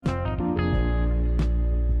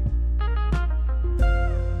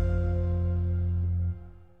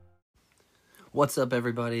What's up,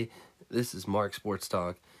 everybody? This is Mark Sports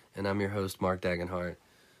Talk, and I'm your host, Mark Dagenhart.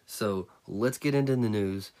 So let's get into the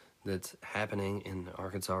news that's happening in the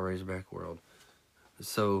Arkansas Razorback world.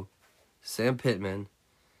 So Sam Pittman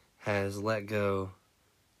has let go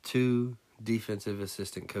 2 defensive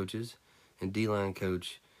assistant coaches and D-line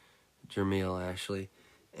coach Jermiel Ashley,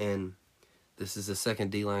 and this is the second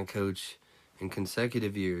D-line coach in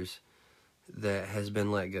consecutive years that has been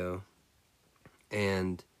let go,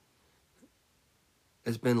 and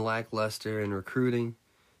it's been lackluster in recruiting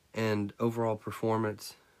and overall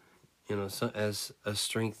performance. So as a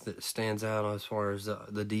strength that stands out as far as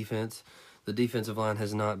the defense, the defensive line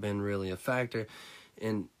has not been really a factor.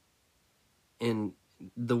 And in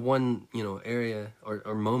the one area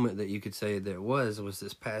or moment that you could say there was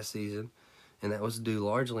this past season, and that was due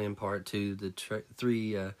largely in part to the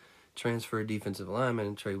 3 transfer defensive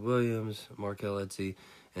linemen: Trey Williams, Markel Etsy,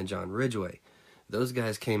 and John Ridgway. Those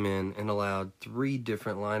guys came in and allowed 3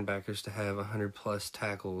 different linebackers to have 100-plus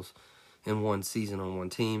tackles in one season on one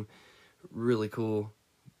team. Really cool.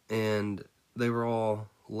 And they were all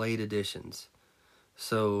late additions.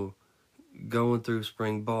 So going through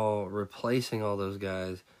spring ball, replacing all those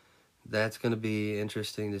guys, that's going to be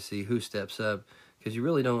interesting to see who steps up, because you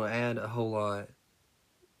really don't add a whole lot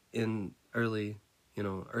in early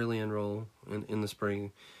enroll in the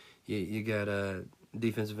spring. You got a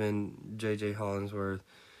defensive end J.J. Hollingsworth,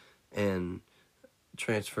 and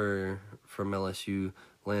transfer from LSU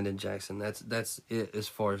Landon Jackson. That's it as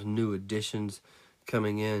far as new additions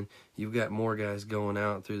coming in. You've got more guys going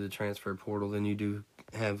out through the transfer portal than you do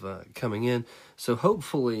have coming in. So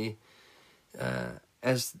hopefully,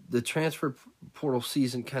 as the transfer portal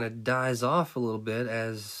season kind of dies off a little bit,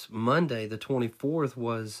 as Monday the 24th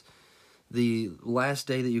was the last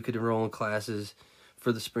day that you could enroll in classes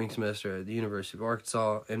for the spring semester at the University of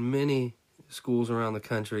Arkansas, and many schools around the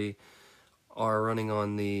country are running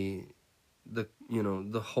on the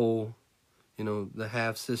whole, the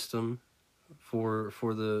half system for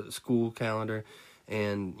the school calendar,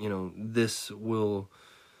 and this will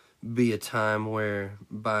be a time where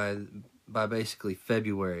by basically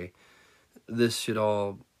February, this should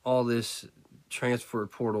all this transfer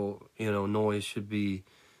portal noise should be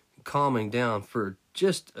calming down for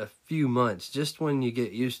just a few months, just when you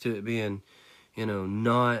get used to it being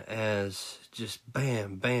not as just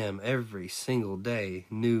bam every single day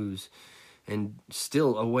news, and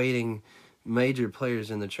still awaiting major players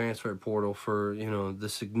in the transfer portal for the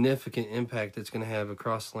significant impact it's going to have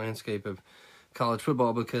across the landscape of college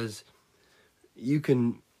football, because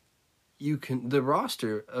the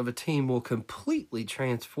roster of a team will completely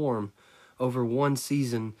transform over one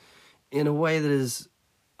season in a way that is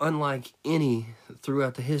unlike any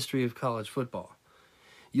throughout the history of college football.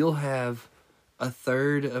 You'll have a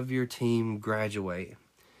third of your team graduate.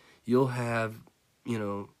 You'll have,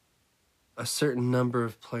 a certain number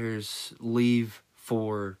of players leave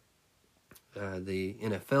for the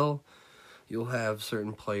NFL. You'll have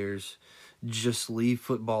certain players just leave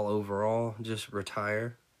football overall, just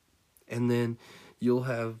retire. And then you'll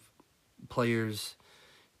have players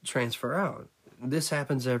transfer out. This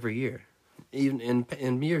happens every year. Even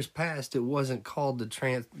in years past, it wasn't called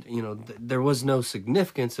there was no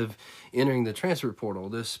significance of entering the transfer portal.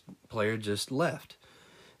 This player just left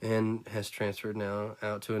and has transferred now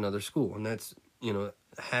out to another school, and that's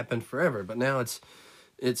happened forever. But now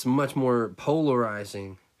it's much more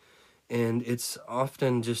polarizing, and it's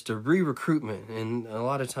often just a re-recruitment, and a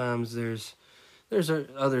lot of times there's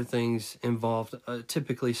other things involved,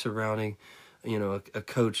 typically surrounding a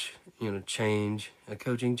coach change, a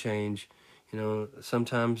coaching change.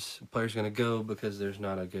 Sometimes players are going to go because there's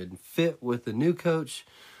not a good fit with the new coach,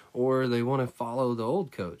 or they want to follow the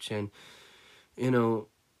old coach. And,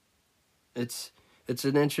 it's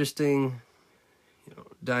an interesting,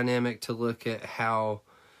 dynamic to look at how,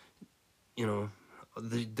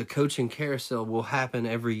 the coaching carousel will happen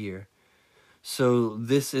every year. So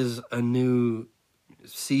this is a new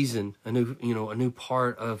season, a new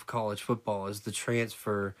part of college football is the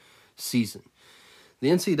transfer season. The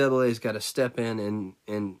NCAA's got to step in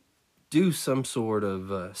and do some sort of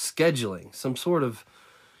scheduling, some sort of,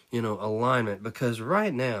 alignment, because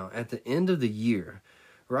right now, at the end of the year,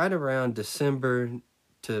 right around December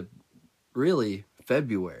to really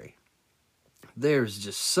February, there's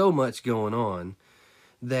just so much going on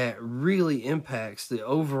that really impacts the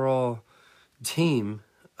overall team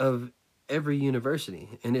of every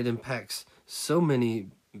university, and it impacts so many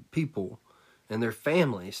people and their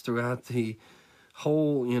families throughout the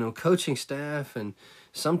whole, coaching staff, and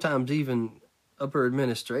sometimes even upper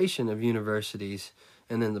administration of universities.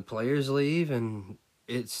 And then the players leave, and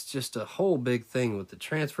it's just a whole big thing with the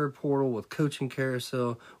transfer portal, with coaching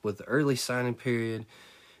carousel, with the early signing period.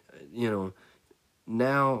 You know,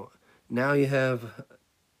 now you have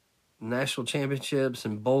national championships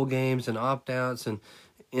and bowl games and opt-outs and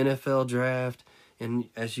NFL draft, and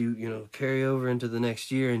as you carry over into the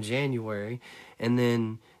next year in January, and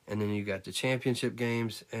then you got the championship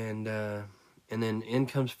games, and then in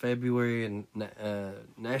comes February, and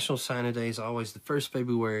National Signing Day is always the first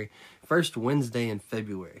Wednesday in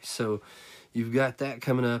February. So you've got that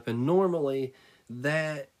coming up, and normally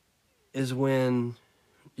that is when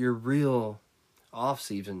your real off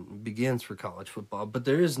season begins for college football, but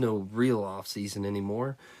there is no real off season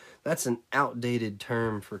anymore. That's an outdated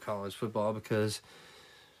term for college football because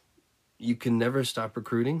you can never stop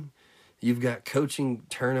recruiting. You've got coaching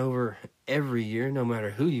turnover every year, no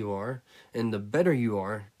matter who you are, and the better you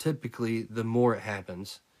are, typically the more it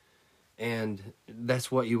happens. And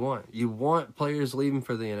that's what you want. You want players leaving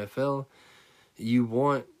for the NFL. You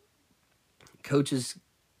want coaches,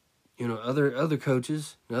 other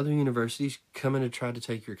coaches and other universities coming to try to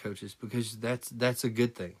take your coaches, because that's a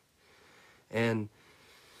good thing. And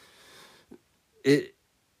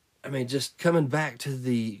just coming back to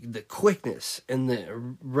the quickness and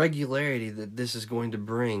the regularity that this is going to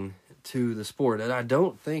bring to the sport, and I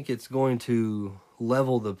don't think it's going to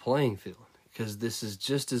level the playing field, because this is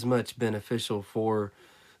just as much beneficial for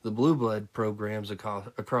the blue blood programs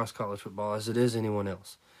across college football as it is anyone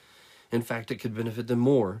else. In fact, it could benefit them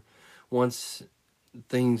more once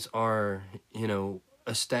things are,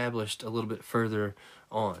 established a little bit further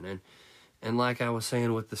on. And like I was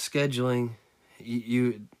saying with the scheduling,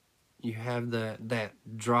 you have that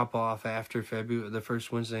drop off after February, the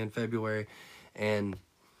first Wednesday in February, and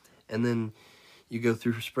then you go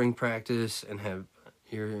through spring practice and have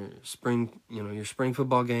your spring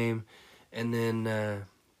football game, and then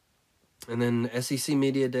SEC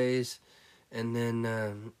media days, and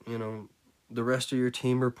then the rest of your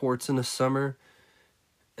team reports in the summer,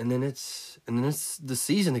 and then it's the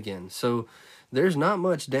season again. So there's not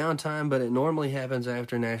much downtime, but it normally happens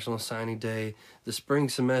after National Signing Day. The spring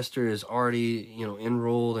semester is already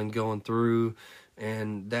enrolled and going through,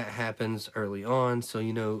 and that happens early on, so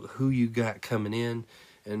you know who you got coming in.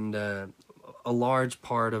 And a large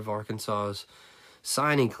part of Arkansas's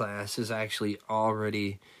signing class is actually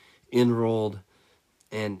already enrolled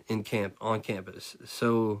and on campus.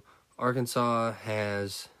 So Arkansas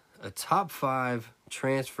has a top 5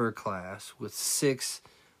 transfer class with 6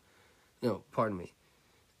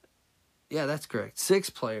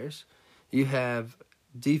 players. You have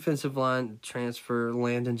defensive line transfer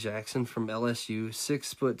Landon Jackson from LSU,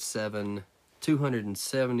 6'7",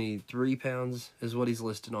 273 pounds is what he's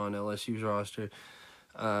listed on LSU's roster.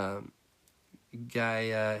 Guy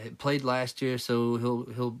played last year, so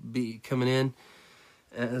he'll be coming in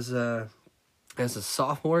as a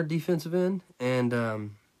sophomore defensive end, and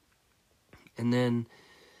then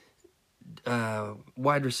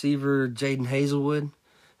wide receiver Jaden Hazelwood,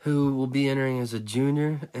 who will be entering as a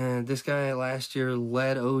junior. And this guy last year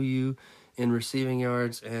led OU in receiving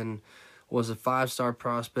yards and was a 5-star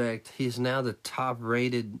prospect. He is now the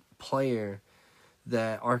top-rated player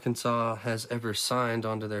that Arkansas has ever signed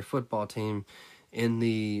onto their football team in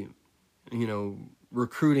the,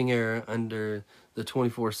 recruiting era under the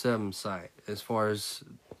 24/7 site as far as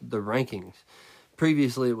the rankings.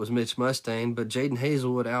 Previously, it was Mitch Mustang, but Jaden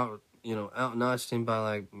Hazelwood out-notched him by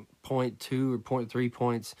like 0.2 or 0.3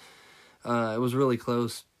 points. It was really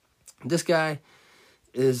close. This guy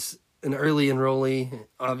is an early enrollee,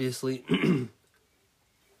 obviously,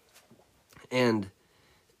 and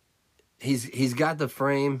he's got the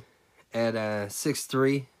frame at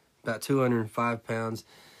 6'3", about 205 pounds.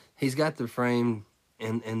 He's got the frame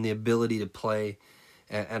and the ability to play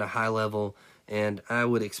at a high level, and I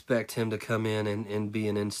would expect him to come in and be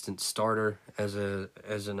an instant starter as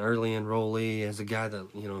an early enrollee, as a guy that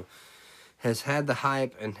has had the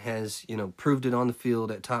hype and has proved it on the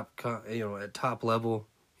field at top level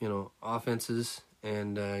offenses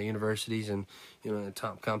and universities, and at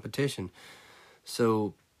top competition.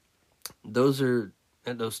 So those are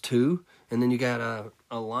those two, and then you got a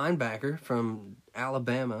linebacker from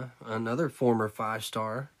Alabama, another former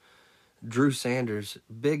 5-star, Drew Sanders,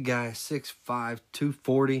 big guy, 6'5",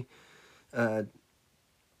 240.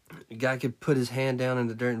 Guy could put his hand down in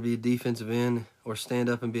the dirt and be a defensive end, or stand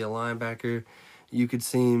up and be a linebacker. You could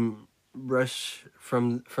see him rush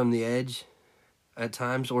from the edge at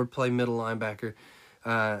times, or play middle linebacker.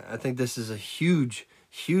 I think this is a huge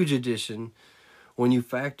addition when you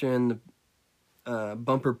factor in the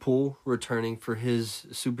Bumper Pool returning for his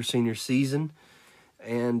super senior season.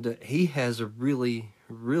 And he has a really,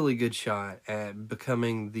 really good shot at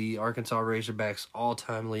becoming the Arkansas Razorbacks'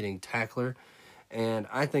 all-time leading tackler. And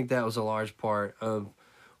I think that was a large part of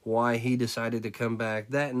why he decided to come back.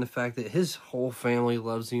 That and the fact that his whole family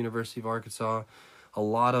loves the University of Arkansas. A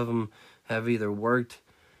lot of them have either worked,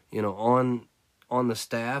 on the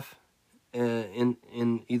staff, in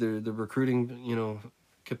either the recruiting,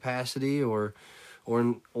 capacity or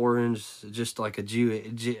in just like a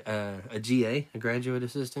GA, a graduate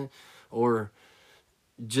assistant, or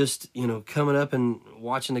just coming up and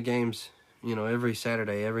watching the games, every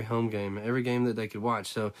Saturday, every home game, every game that they could watch.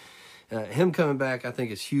 So him coming back, I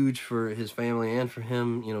think, is huge for his family and for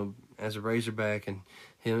him, as a Razorback. And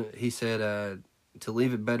he said to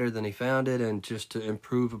leave it better than he found it, and just to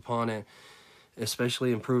improve upon it,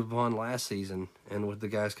 especially improve upon last season. And with the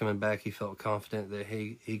guys coming back, he felt confident that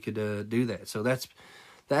he could do that. So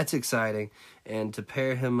that's exciting. And to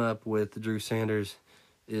pair him up with Drew Sanders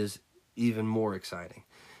is even more exciting.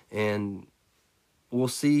 And we'll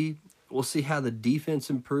see how the defense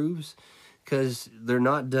improves, because they're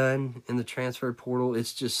not done in the transfer portal.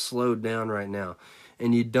 It's just slowed down right now.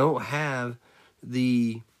 And you don't have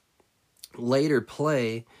the later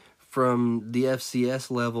play from the FCS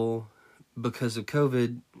level because of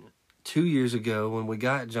COVID 2 years ago when we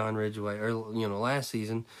got John Ridgeway, or last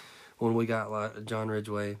season when we got John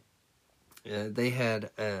Ridgeway. They had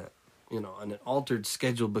an altered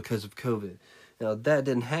schedule because of COVID. Now, that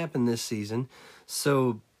didn't happen this season,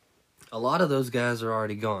 so a lot of those guys are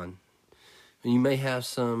already gone. You may have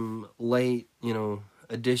some late,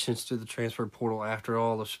 additions to the transfer portal after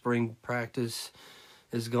all the spring practice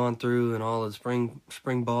has gone through and all the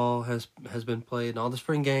spring ball has been played and all the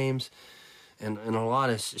spring games, and a lot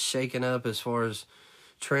is shaken up as far as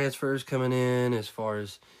transfers coming in, as far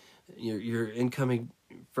as your incoming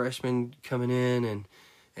freshmen coming in,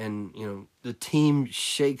 and the team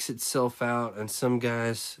shakes itself out, and some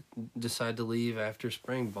guys decide to leave after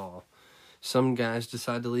spring ball. Some guys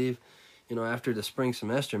decide to leave, after the spring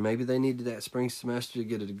semester. Maybe they needed that spring semester to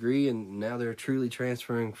get a degree, and now they're truly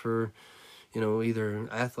transferring for, either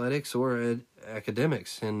athletics or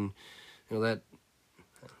academics. And, that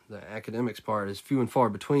the academics part is few and far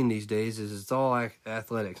between these days, it's all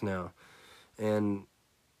athletics now. And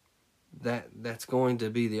that's going to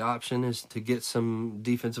be the option, is to get some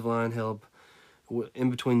defensive line help in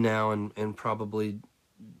between now and probably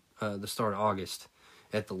the start of August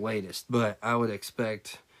at the latest. But I would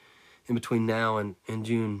expect in between now and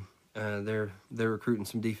June, they're recruiting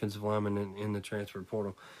some defensive linemen in the transfer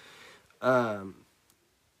portal.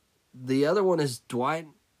 The other one is Dwight.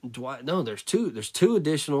 No, there's two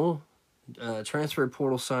additional transfer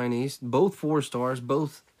portal signees, both 4-stars,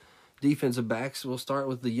 both defensive backs. We'll start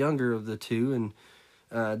with the younger of the two, and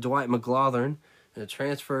Dwight McGlothern, a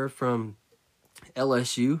transfer from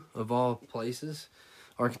LSU, of all places.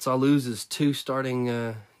 Arkansas loses 2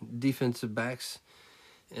 starting defensive backs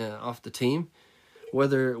off the team.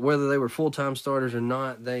 Whether they were full-time starters or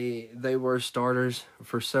not, they were starters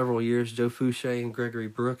for several years, Joe Fouché and Gregory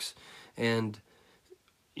Brooks. And,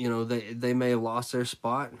 they may have lost their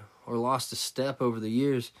spot or lost a step over the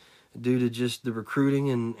years due to just the recruiting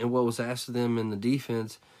and what was asked of them in the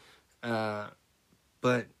defense.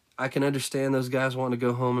 But I can understand those guys wanting to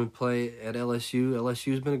go home and play at LSU.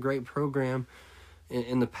 LSU's been a great program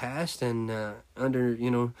in the past, and under,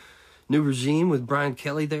 new regime with Brian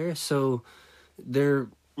Kelly there. So they're,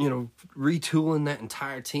 retooling that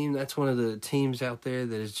entire team. That's one of the teams out there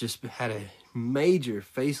that has just had a major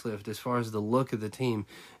facelift as far as the look of the team.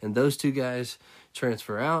 And those 2 guys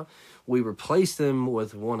transfer out. We replaced them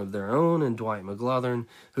with one of their own, and Dwight McGlothern,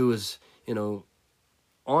 who was,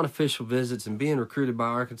 on official visits and being recruited by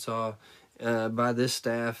Arkansas by this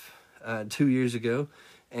staff 2 years ago,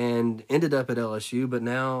 and ended up at LSU. But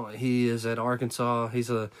now he is at Arkansas.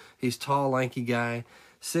 He's tall, lanky guy,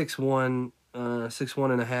 6'1",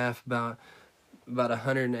 6'1 and a half, about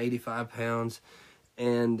 185 pounds.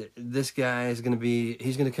 And this guy he's going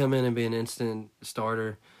to come in and be an instant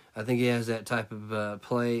starter. I think he has that type of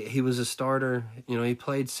play. He was a starter. He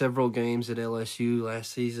played several games at LSU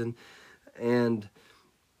last season, and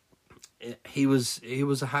he was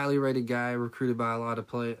a highly rated guy, recruited by a lot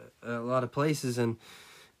of places, and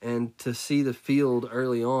to see the field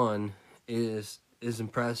early on is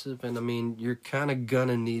impressive. And I mean, you're kind of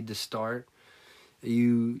gonna need to start.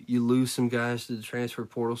 You lose some guys to the transfer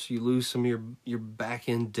portal, so you lose some of your back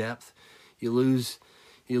end depth. You lose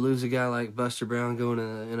a guy like Buster Brown going to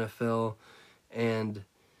the NFL, and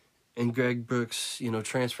Greg Brooks,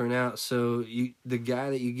 transferring out. So the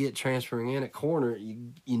guy that you get transferring in at corner,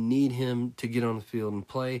 you need him to get on the field and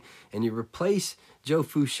play. And you replace Joe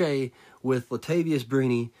Fouché with Latavius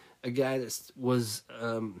Brini, a guy that was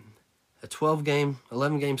a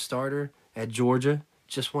 11 game starter at Georgia,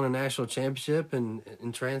 just won a national championship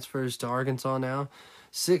and transfers to Arkansas now.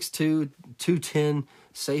 6'2", 210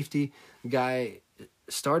 safety. Guy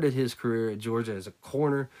started his career at Georgia as a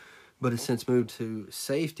corner, but has since moved to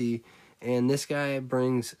safety. And this guy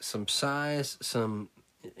brings some size, a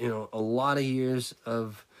lot of years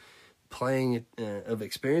of playing, of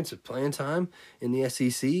experience, of playing time in the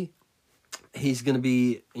SEC. He's going to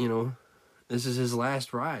be, this is his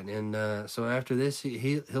last ride. And so after this,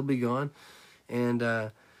 he'll be gone.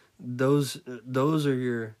 And those are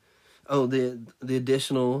your, the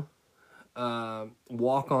additional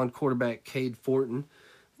walk-on quarterback Cade Fortin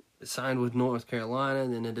signed with North Carolina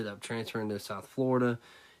and then ended up transferring to South Florida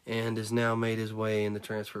and has now made his way in the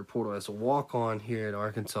transfer portal as a walk-on here at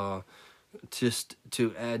Arkansas just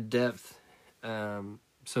to add depth.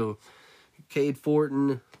 So Cade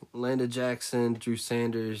Fortin, Landa Jackson, Drew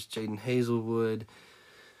Sanders, Jaden Hazelwood,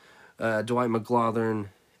 Dwight McGlothern,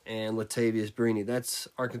 and Latavius Brini. That's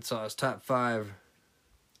Arkansas's top 5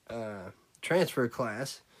 transfer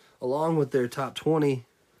class, along with their top 20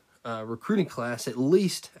 recruiting class, at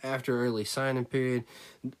least after early signing period.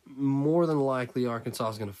 More than likely, Arkansas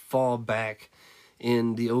is going to fall back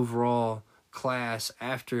in the overall class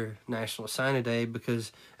after National Signing Day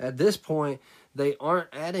because at this point, they aren't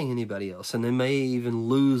adding anybody else, and they may even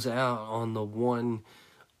lose out on the one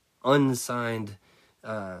unsigned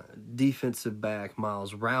defensive back,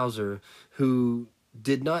 Miles Rouser, who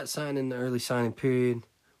did not sign in the early signing period,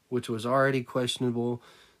 which was already questionable.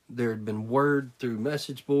 There had been word through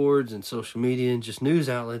message boards and social media and just news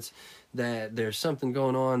outlets that there's something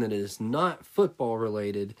going on that is not football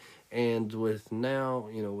related. And with now,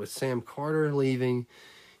 with Sam Carter leaving,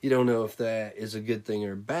 you don't know if that is a good thing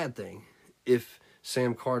or a bad thing. If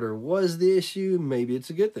Sam Carter was the issue, maybe it's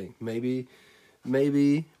a good thing. Maybe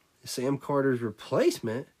Sam Carter's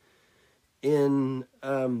replacement in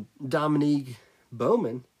Dominique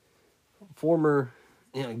Bowman, former,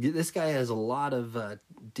 this guy has a lot of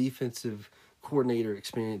defensive coordinator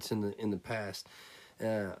experience in the past.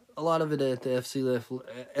 A lot of it at the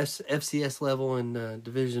FCS level and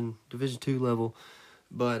Division II level,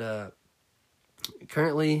 but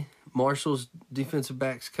currently Marshall's defensive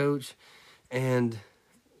backs coach, and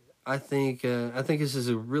I think this is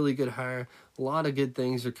a really good hire. A lot of good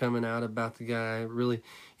things are coming out about the guy. Really,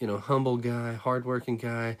 humble guy, hardworking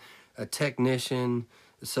guy, a technician.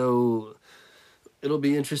 So it'll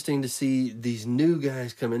be interesting to see these new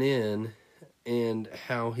guys coming in and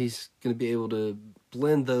how he's going to be able to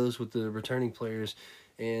blend those with the returning players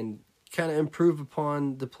and kind of improve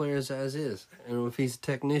upon the players as is. If he's a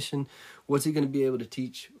technician, what's he going to be able to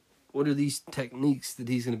teach? What are these techniques that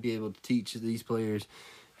he's going to be able to teach these players?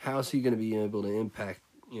 How's he going to be able to impact,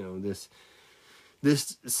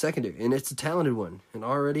 this secondary? And it's a talented one. And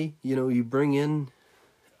already, you bring in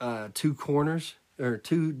 2 corners or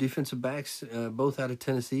 2 defensive backs, both out of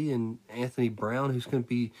Tennessee, and Anthony Brown, who's going to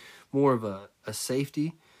be more of a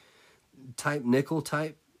safety type, nickel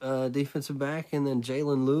type defensive back, and then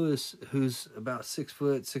Jalen Lewis, who's about 6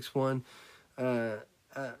 foot, 6'1".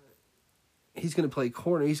 He's going to play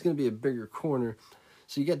corner. He's going to be a bigger corner.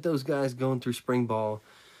 So you get those guys going through spring ball.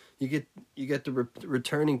 You get the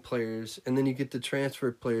returning players, and then you get the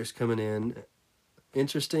transfer players coming in.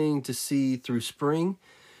 Interesting to see through spring,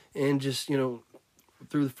 and just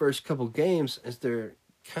through the first couple games, as they're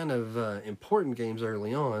kind of important games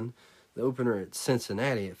early on. The opener at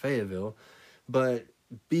Cincinnati at Fayetteville, but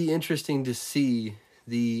be interesting to see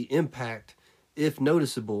the impact, if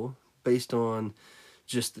noticeable, based on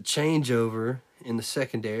just the changeover in the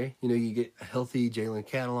secondary. You get a healthy Jalen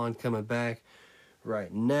Catalon coming back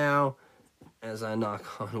right now, as I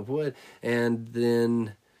knock on wood, and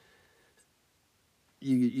then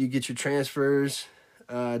you get your transfers,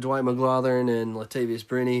 Dwight McGlothern and Latavius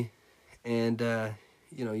Brini, and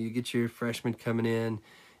you get your freshmen coming in,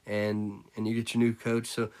 and you get your new coach.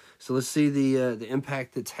 So let's see the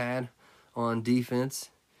impact it's had on defense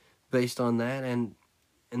based on that, and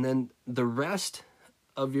then the rest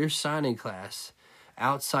of your signing class,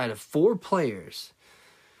 outside of 4 players,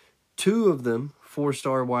 2 of them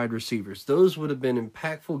 4-star wide receivers. Those would have been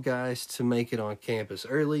impactful guys to make it on campus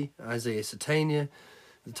early. Isaiah Satania,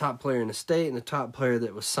 the top player in the state and the top player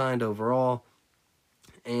that was signed overall,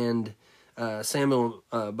 and Samuel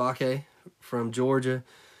Bakke from Georgia,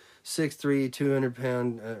 6'3",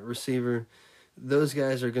 200-pound receiver. Those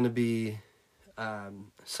guys are going to be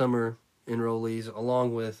summer enrollees,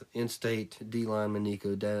 along with in-state D-lineman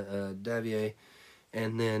Nico Davier,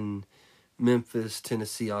 and then Memphis,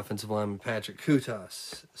 Tennessee offensive lineman Patrick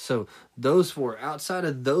Kutas. So those four, outside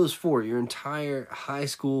of those four, your entire high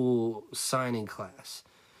school signing class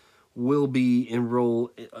will be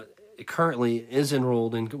enrolled, currently is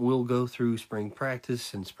enrolled, and will go through spring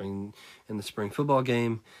practice and the spring football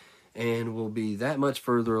game, and will be that much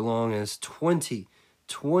further along as 20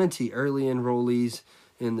 early enrollees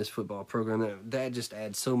in this football program. That just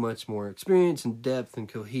adds so much more experience and depth and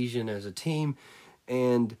cohesion as a team.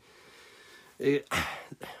 And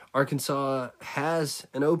Arkansas has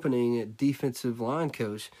an opening at defensive line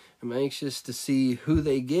coach. I'm anxious to see who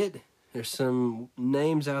they get. There's some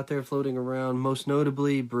names out there floating around, most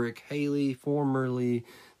notably Brick Haley, formerly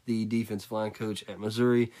the defensive line coach at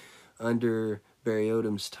Missouri under Barry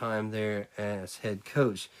Odom's time there as head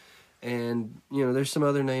coach. And, there's some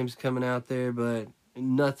other names coming out there, but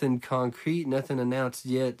nothing concrete, nothing announced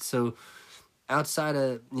yet. So outside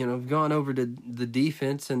of, I've gone over to the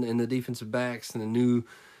defense and the defensive backs and the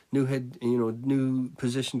new head, new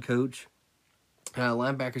position coach,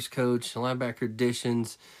 linebackers coach, linebacker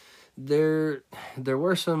additions. There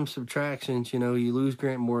were some subtractions. You lose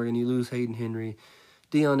Grant Morgan, you lose Hayden Henry.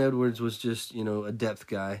 Dion Edwards was just, a depth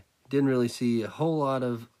guy. Didn't really see a whole lot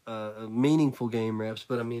of meaningful game reps,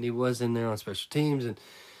 but he was in there on special teams and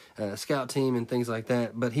scout team and things like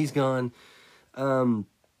that. But he's gone.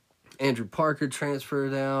 Andrew Parker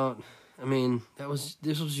transferred out.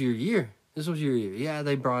 This was your year. This was your year. Yeah,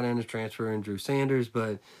 they brought in a transfer in Drew Sanders,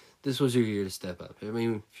 but this was your year to step up.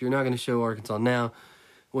 If you're not going to show Arkansas now,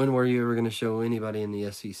 when were you ever going to show anybody in the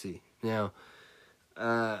SEC? Now,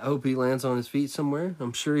 I hope he lands on his feet somewhere.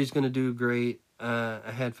 I'm sure he's going to do great. I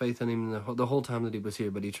had faith in him the whole time that he was here,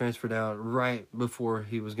 but he transferred out right before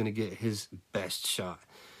he was going to get his best shot.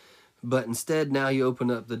 But instead, now you open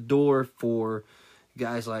up the door for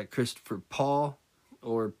guys like Christopher Paul,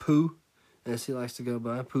 or Pooh, as he likes to go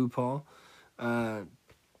by, Pooh Paul,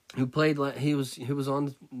 who played. He was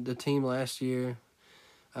on the team last year.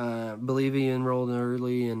 Believe he enrolled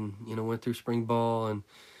early and went through spring ball, and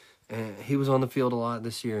he was on the field a lot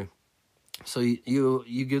this year. So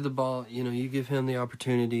you give the ball, you give him the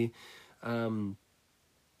opportunity. JT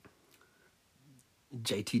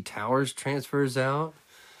Towers transfers out.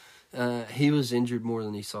 He was injured more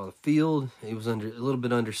than he saw the field. He was a little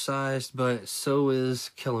bit undersized, but so is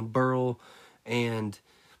Kellen Burrell and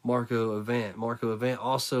Marco Avant. Marco Avant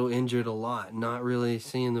also injured a lot, not really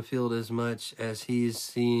seeing the field as much as he's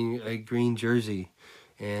seeing a green jersey,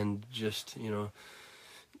 and just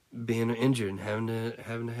being injured and having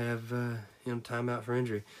to have time out for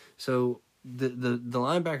injury. So the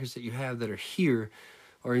linebackers that you have that are here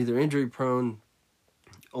are either injury prone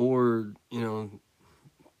or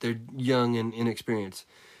they're young and inexperienced.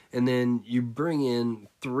 And then you bring in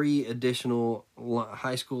 3 additional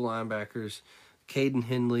high school linebackers, Caden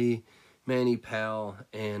Henley, Manny Powell,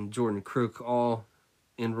 and Jordan Crook, all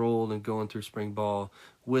enrolled and going through spring ball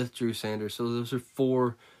with Drew Sanders. So those are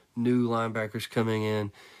 4 new linebackers coming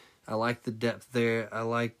in. I like the depth there. I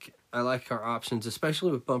like our options,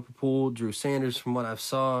 especially with Bumper Pool. Drew Sanders, from what I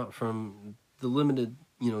saw from the limited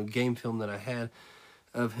game film that I had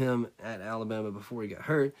of him at Alabama before he got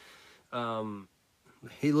hurt,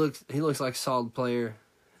 he looks like a solid player.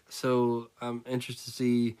 So I'm interested to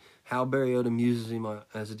see how Barry Odom uses him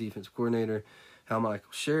as a defensive coordinator, how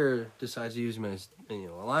Michael Scherer decides to use him as a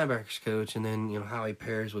linebackers coach, and then how he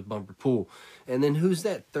pairs with Bumper Pool. And then who's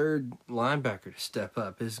that third linebacker to step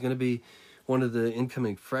up? Is it going to be one of the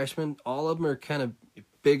incoming freshmen? All of them are kind of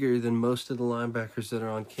bigger than most of the linebackers that are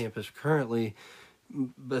on campus currently,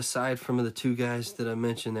 aside from the 2 guys that I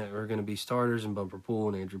mentioned that are going to be starters, and Bumper Pool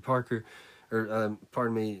and Andrew Parker,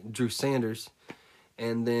 Drew Sanders.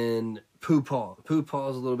 And then Pooh Paul. Pooh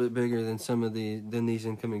Paul's a little bit bigger than these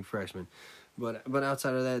incoming freshmen. But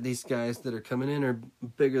outside of that, these guys that are coming in are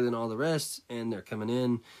bigger than all the rest, and they're coming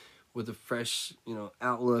in with a fresh,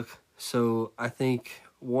 outlook. So I think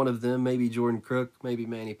one of them, maybe Jordan Crook, maybe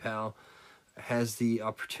Manny Powell, has the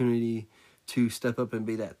opportunity to step up and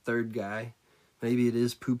be that third guy. Maybe it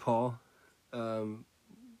is Pooh Paul.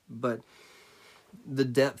 But the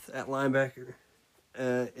depth at linebacker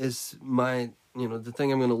is the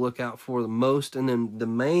thing I'm going to look out for the most. And then the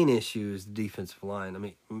main issue is the defensive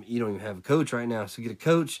line. You don't even have a coach right now. So get a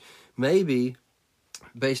coach, maybe,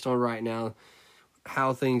 based on right now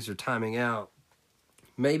how things are timing out,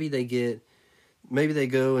 maybe they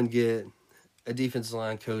go and get a defensive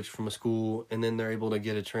line coach from a school, and then they're able to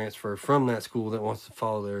get a transfer from that school that wants to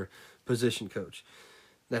follow their position coach.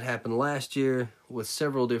 That happened last year with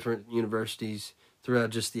several different universities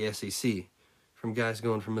throughout just the SEC, from guys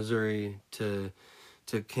going from Missouri to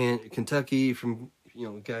Kentucky, from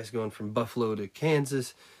guys going from Buffalo to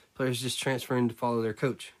Kansas, players just transferring to follow their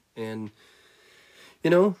coach. And,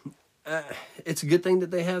 you know, it's a good thing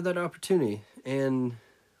that they have that opportunity. And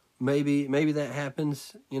maybe that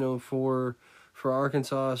happens, you know, for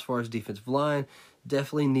Arkansas as far as defensive line.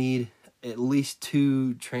 Definitely need at least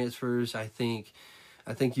 2 transfers. I think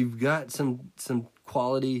you've got some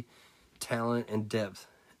quality talent and depth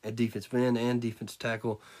at defensive end and defensive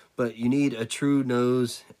tackle, but you need a true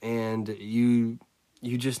nose, and you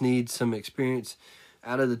just need some experience.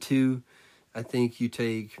 Out of the 2, I think you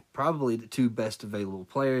take probably the 2 best available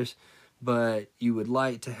players, but you would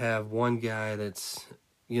like to have one guy that's,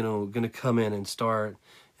 you know, going to come in and start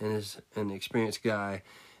and is an experienced guy,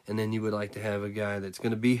 and then you would like to have a guy that's going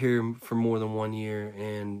to be here for more than 1 year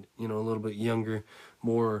and, you know, a little bit younger,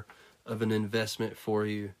 more of an investment for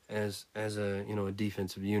you as a, you know, a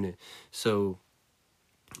defensive unit. So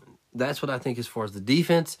that's what I think as far as the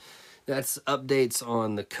defense. That's updates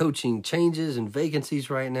on the coaching changes and vacancies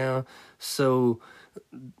right now. So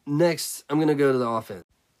next, I'm going to go to the offense.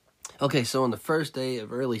 Okay, so on the first day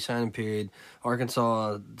of early signing period,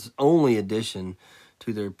 Arkansas's only addition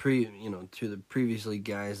to their to the previously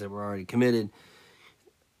guys that were already committed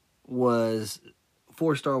was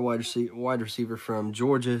 4-star wide receiver from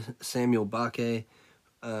Georgia, Samuel Bake.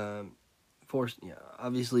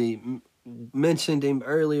 Obviously mentioned him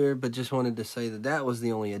earlier, but just wanted to say that was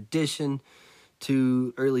the only addition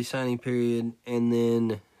to early signing period. And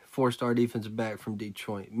then 4-star defensive back from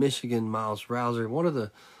Detroit, Michigan, Miles Rouser, one of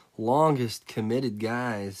the longest committed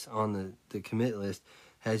guys on the commit list,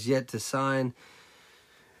 has yet to sign.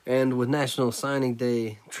 And with National Signing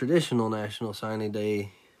Day, traditional National Signing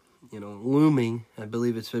Day, you know, looming, I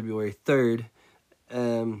believe it's February 3rd,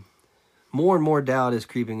 more and more doubt is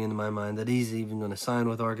creeping into my mind that he's even going to sign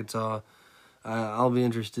with Arkansas. I'll be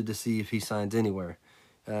interested to see if he signs anywhere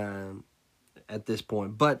at this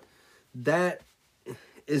point. But that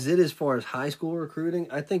is it as far as high school recruiting.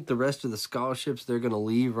 I think the rest of the scholarships they're going to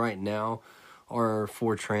leave right now are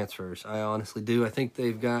for transfers. I honestly do. I think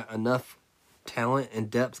they've got enough talent and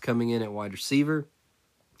depth coming in at wide receiver.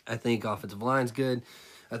 I think offensive line's good.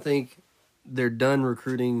 I think they're done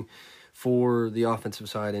recruiting for the offensive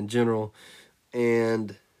side in general.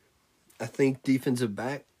 And I think defensive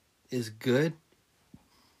back is good.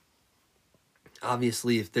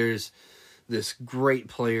 Obviously, if there's this great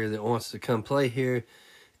player that wants to come play here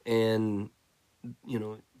and, you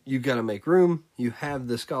know, you've got to make room. You have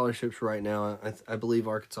the scholarships right now. I believe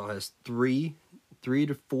Arkansas has 3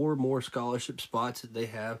 to 4 more scholarship spots that they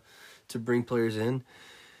have to bring players in.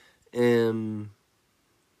 And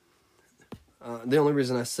the only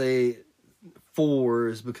reason I say 4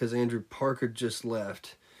 is because Andrew Parker just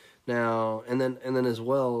left now, and then as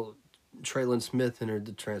well, Traylon Smith entered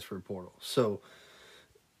the transfer portal. So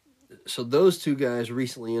those 2 guys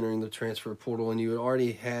recently entering the transfer portal, and you had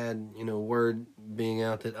already had, you know, word being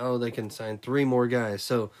out that they can sign 3 more guys.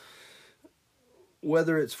 So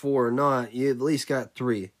whether it's 4 or not, you at least got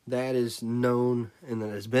 3. That is known, and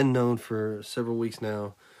that has been known for several weeks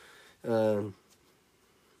now.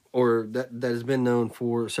 Or that has been known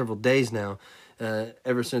for several days now,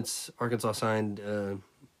 ever since Arkansas signed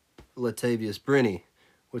Latavius Brini,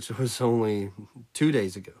 which was only 2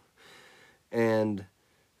 days ago. And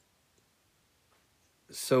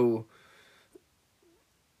so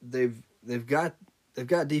they've got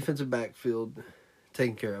defensive backfield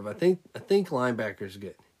taken care of. I think linebacker's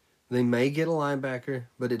good. They may get a linebacker,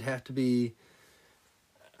 but it'd have to be,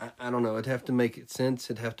 I don't know, it'd have to make sense.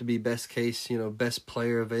 It'd have to be best case, you know, best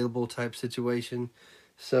player available type situation.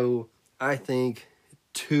 So I think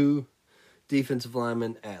 2 defensive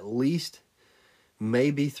linemen at least,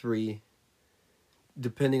 maybe 3,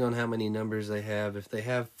 depending on how many numbers they have. If they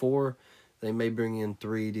have 4, they may bring in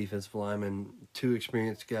 3 defensive linemen, 2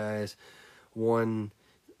 experienced guys, 1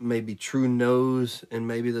 maybe true nose, and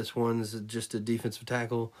maybe this one's just a defensive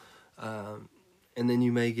tackle. And then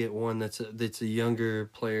you may get one that's a younger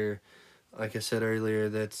player, like I said earlier,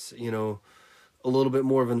 that's, you know, a little bit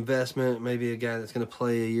more of an investment, maybe a guy that's going to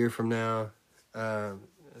play a year from now,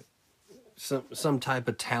 some type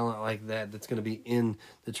of talent like that that's going to be in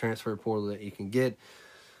the transfer portal that you can get.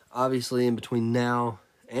 Obviously, in between now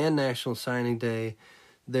and National Signing Day,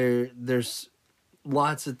 there's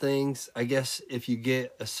lots of things. I guess if you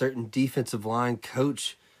get a certain defensive line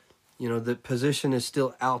coach, you know, the position is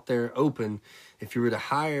still out there open. If you were to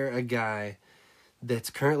hire a guy that's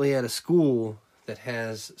currently at a school that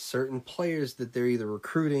has certain players that they're either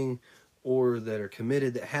recruiting or that are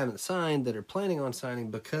committed that haven't signed, that are planning on signing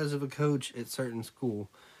because of a coach at certain school,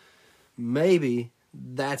 maybe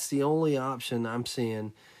that's the only option I'm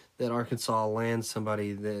seeing, that Arkansas lands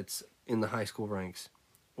somebody that's in the high school ranks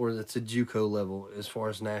or that's a JUCO level as far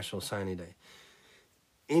as National Signing Day.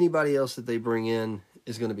 Anybody else that they bring in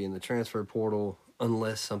is going to be in the transfer portal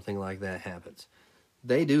unless something like that happens.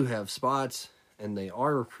 They do have spots, and they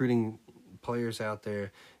are recruiting players out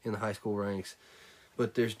there in the high school ranks,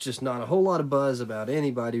 but there's just not a whole lot of buzz about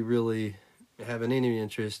anybody really having any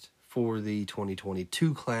interest for the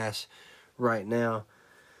 2022 class right now.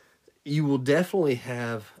 You will definitely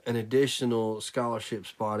have an additional scholarship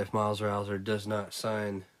spot if Miles Rouser does not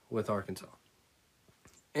sign with Arkansas.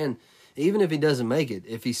 And even if he doesn't make it,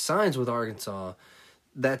 if he signs with Arkansas,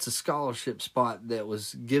 that's a scholarship spot that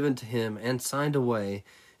was given to him and signed away.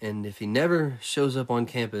 And if he never shows up on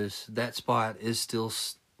campus, that spot is still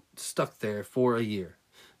stuck there for a year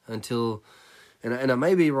until, and I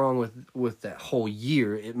may be wrong with that whole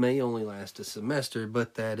year. It may only last a semester,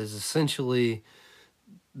 but that is essentially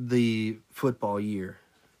the football year,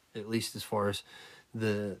 at least as far as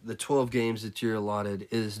the 12 games that you're allotted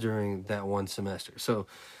is during that one semester. So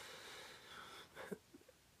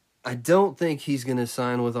I don't think he's going to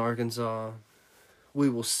sign with Arkansas. We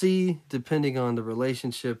will see, depending on the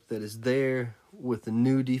relationship that is there with the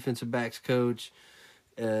new defensive backs coach,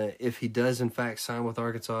 if he does in fact sign with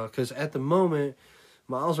Arkansas. Because at the moment,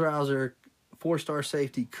 Miles Rouser, 4-star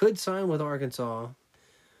safety, could sign with Arkansas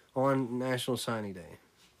on National Signing Day,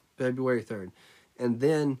 February 3rd. And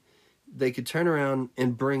then they could turn around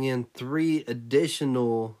and bring in 3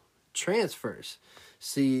 additional transfers.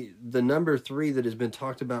 See, the number 3 that has been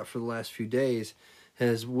talked about for the last few days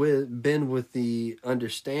has been with the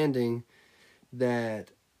understanding that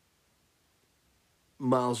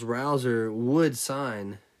Miles Rouser would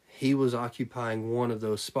sign. He was occupying one of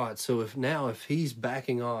those spots. So if he's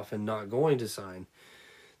backing off and not going to sign,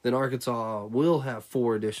 then Arkansas will have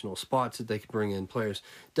 4 additional spots that they can bring in players.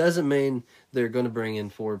 Doesn't mean they're going to bring in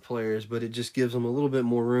 4 players, but it just gives them a little bit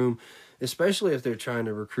more room, especially if they're trying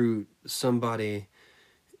to recruit somebody.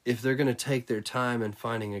 If they're going to take their time in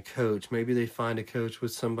finding a coach, maybe they find a coach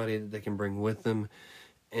with somebody that they can bring with them.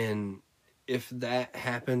 And if that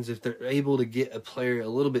happens, if they're able to get a player a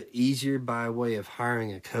little bit easier by way of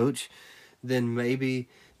hiring a coach, then maybe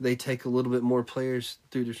they take a little bit more players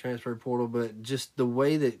through the transfer portal. But just the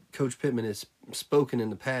way that Coach Pittman has spoken in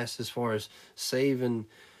the past as far as saving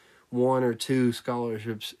 1 or 2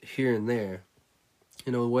 scholarships here and there,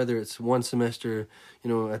 whether it's one semester,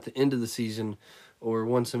 at the end of the season or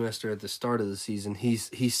one semester at the start of the season,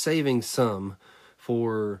 he's saving some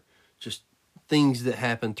for just things that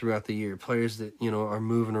happen throughout the year, players that, are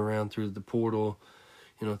moving around through the portal,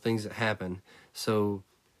 things that happen. So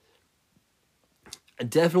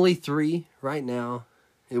definitely 3 right now.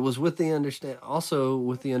 It was with the understanding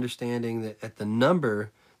that at the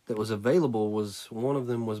number that was available was one of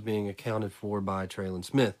them was being accounted for by Traylon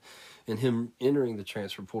Smith, and him entering the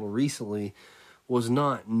transfer portal recently was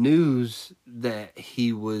not news that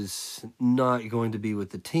he was not going to be with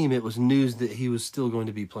the team. It was news that he was still going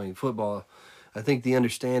to be playing football. I think the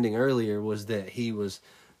understanding earlier was that he was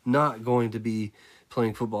not going to be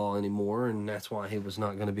playing football anymore, and that's why he was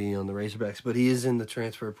not going to be on the Razorbacks. But he is in the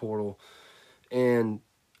transfer portal, and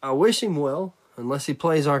I wish him well, unless he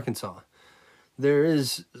plays Arkansas. There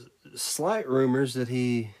is slight rumors that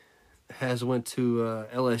he has went to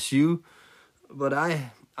LSU, but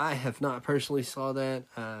I have not personally saw that.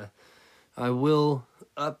 I will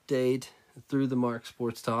update through the Mark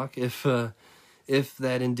Sports Talk if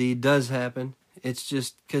that indeed does happen. It's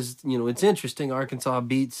just because, it's interesting. Arkansas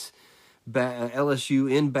beats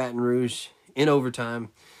LSU in Baton Rouge in overtime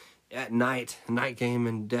at night, a night game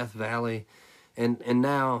in Death Valley. And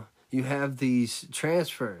now you have these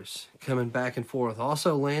transfers coming back and forth.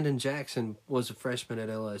 Also, Landon Jackson was a freshman at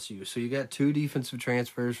LSU. So you got 2 defensive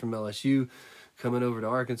transfers from LSU coming over to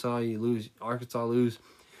Arkansas. Arkansas lose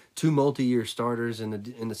 2 multi-year starters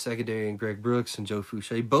in the secondary, and Greg Brooks and Joe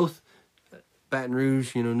Fouché, both Baton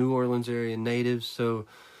Rouge, New Orleans area natives. So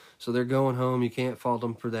they're going home. You can't fault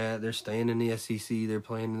them for that. They're staying in the SEC. They're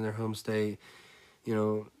playing in their home state.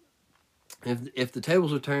 If the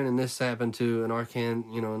tables were turned and this happened to an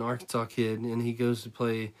Arkansas kid, and he goes to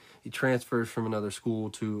play, he transfers from another school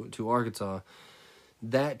to Arkansas,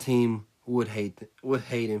 that team would hate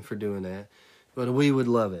him for doing that. But we would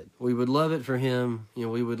love it. We would love it for him.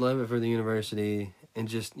 We would love it for the university and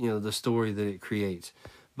just, the story that it creates.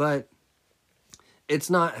 But it's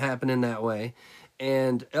not happening that way.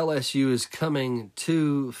 And LSU is coming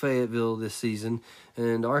to Fayetteville this season.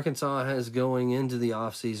 And Arkansas is going into the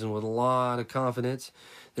offseason with a lot of confidence.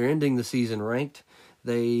 They're ending the season ranked.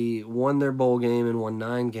 They won their bowl game and won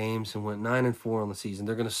 9 games and went 9-4 on the season.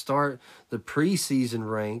 They're going to start the preseason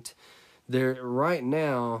ranked. They're right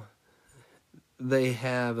now, they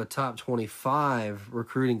have a top 25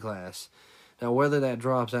 recruiting class. Now, whether that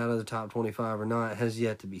drops out of the top 25 or not has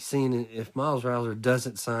yet to be seen. If Miles Rouser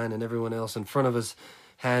doesn't sign and everyone else in front of us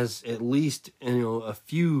has at least a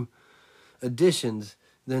few additions,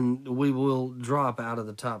 then we will drop out of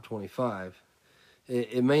the top 25.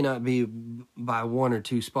 It may not be by 1 or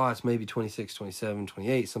 2 spots, maybe 26, 27,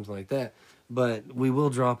 28, something like that. But we will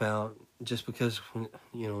drop out just because,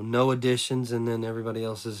 no additions, and then everybody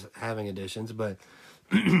else is having additions. But,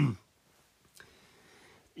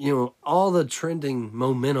 all the trending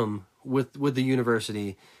momentum with the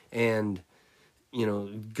university and,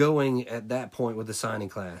 going at that point with the signing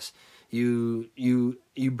class. You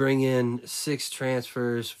bring in 6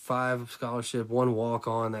 transfers, 5 scholarship, 1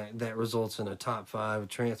 walk-on. That results in a top 5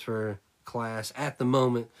 transfer class at the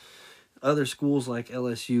moment. Other schools like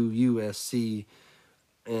LSU, USC,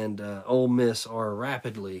 and Ole Miss are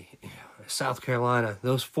rapidly. South Carolina,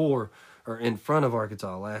 those 4 are in front of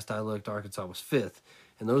Arkansas. Last I looked, Arkansas was 5th.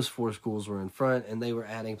 And those 4 schools were in front, and they were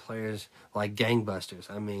adding players like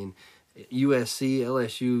gangbusters. I mean, USC,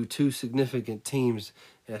 LSU, 2 significant teams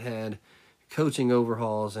that had coaching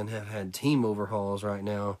overhauls and have had team overhauls right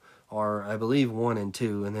now are, I believe, 1 and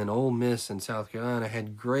 2. And then Ole Miss and South Carolina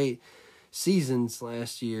had great seasons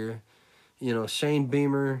last year. Shane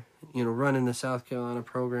Beamer, running the South Carolina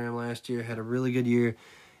program last year, had a really good year.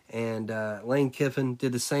 And Lane Kiffin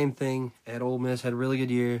did the same thing at Ole Miss, had a really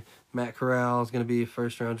good year. Matt Corral is going to be a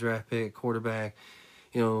first-round draft pick, quarterback.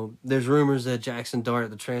 There's rumors that Jackson Dart,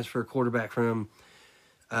 the transfer quarterback from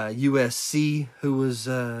USC, who was,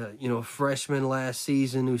 a freshman last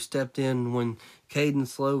season, who stepped in when Caden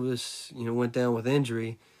Slovis, went down with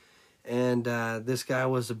injury. And this guy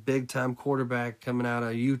was a big-time quarterback coming out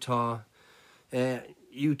of Utah.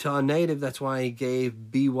 Utah native, that's why he gave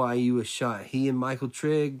BYU a shot. He and Michael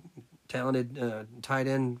Trigg, talented tight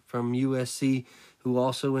end from USC, who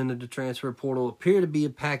also entered the transfer portal, appear to be a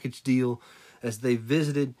package deal as they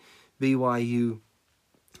visited BYU.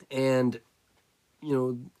 And,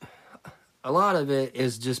 a lot of it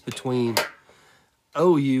is just between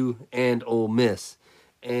OU and Ole Miss.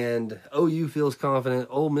 And OU feels confident.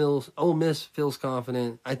 Ole Miss feels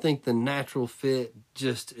confident. I think the natural fit,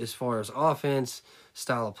 just as far as offense,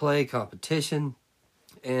 style of play, competition,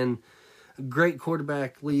 and a great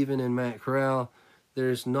quarterback leaving in Matt Corral.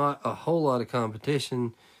 There's not a whole lot of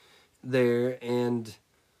competition there, and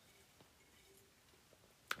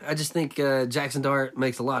I just think Jackson Dart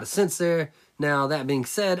makes a lot of sense there. Now, that being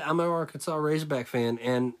said, I'm an Arkansas Razorback fan,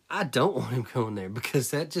 and I don't want him going there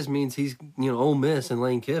because that just means he's, Ole Miss and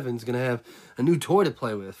Lane Kiffin's going to have a new toy to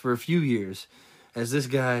play with for a few years. As this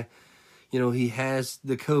guy, he has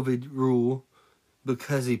the COVID rule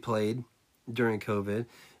because he played during COVID,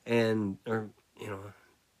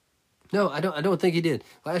 no, I don't think he did.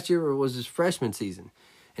 Last year was his freshman season,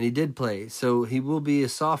 and he did play, so he will be a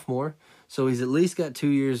sophomore. So he's at least got 2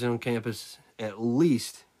 years on campus, at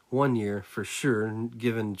least 1 year for sure,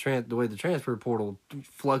 given the way the transfer portal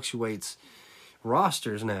fluctuates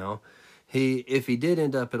rosters now. If he did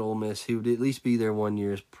end up at Ole Miss, he would at least be there 1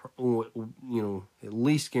 year, at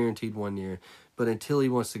least guaranteed 1 year. But until he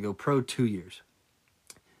wants to go pro, 2 years.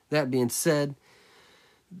 That being said,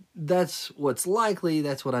 that's what's likely.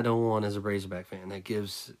 That's what I don't want as a Razorback fan. That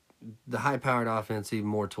gives the high-powered offense even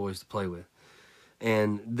more toys to play with.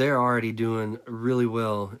 And they're already doing really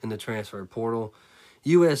well in the transfer portal.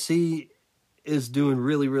 USC is doing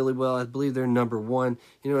really, really well. I believe they're number 1,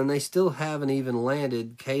 and they still haven't even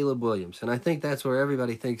landed Caleb Williams. And I think that's where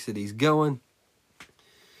everybody thinks that he's going.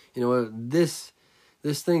 This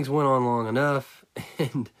thing's went on long enough,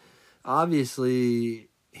 and obviously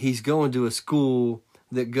he's going to a school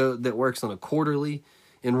that works on a quarterly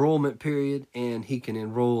enrollment period, and he can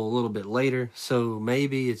enroll a little bit later. So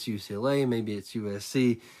maybe it's UCLA, maybe it's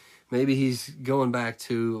USC. Maybe he's going back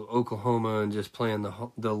to Oklahoma and just playing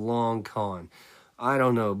the long con. I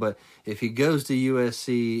don't know. But if he goes to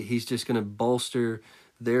USC, he's just going to bolster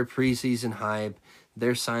their preseason hype,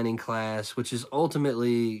 their signing class, which is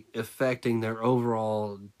ultimately affecting their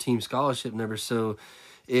overall team scholarship numbers. So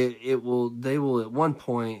they will at one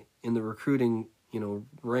point in the recruiting,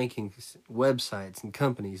 rankings, websites and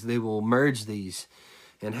companies, they will merge these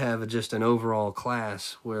and have just an overall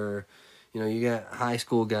class where you got high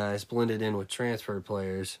school guys blended in with transfer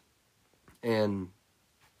players, and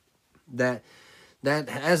that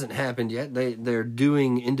hasn't happened yet. They're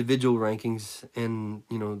doing individual rankings, and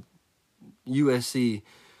USC,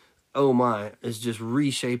 oh my, is just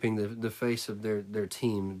reshaping the face of their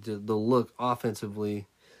team, the look offensively.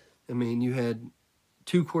 I mean, you had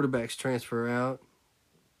 2 quarterbacks transfer out,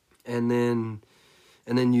 and then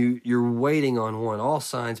and then you're waiting on one. All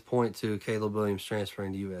signs point to Caleb Williams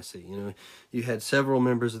transferring to USC. You know, you had several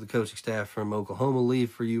members of the coaching staff from Oklahoma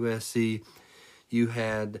leave for USC. You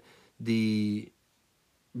had the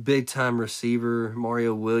big-time receiver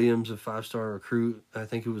Mario Williams, a 5-star recruit. I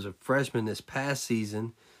think who was a freshman this past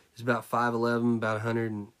season. He's about 5'11", about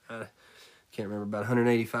 100, can't remember, about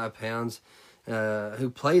 185 pounds. Who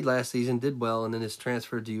played last season, did well, and then is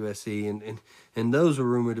transferred to USC, and those were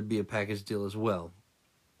rumored to be a package deal as well.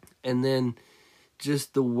 And then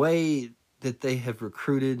just the way that they have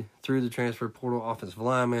recruited through the transfer portal, offensive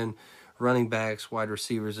linemen, running backs, wide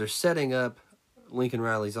receivers, they're setting up Lincoln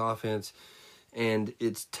Riley's offense, and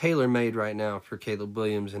it's tailor-made right now for Caleb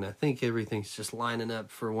Williams, and I think everything's just lining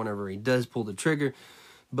up for whenever he does pull the trigger.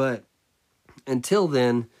 But until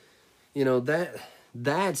then, you know,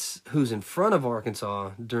 that's who's in front of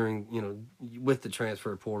Arkansas during, you know, with the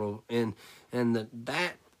transfer portal, and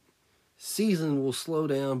that season will slow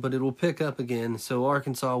down, but it will pick up again. So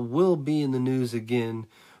Arkansas will be in the news again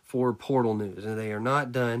for portal news, and they are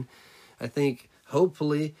not done. I think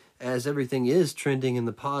hopefully, as everything is trending in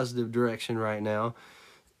the positive direction right now,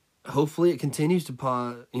 hopefully it continues to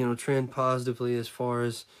trend positively as far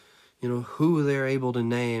as, you know, who they're able to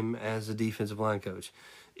name as a defensive line coach.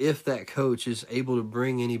 If that coach is able to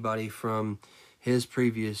bring anybody from his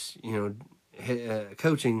previous, you know,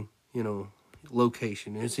 coaching, you know,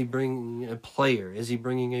 location. Is he bringing a player? Is he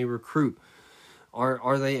bringing a recruit?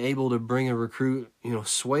 Are they able to bring a recruit, you know,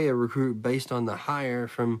 sway a recruit based on the hire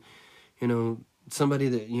from, you know, somebody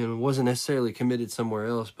that, you know, wasn't necessarily committed somewhere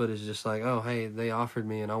else, but is just like, oh, hey, they offered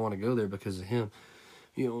me and I want to go there because of him.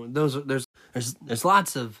 You know, there's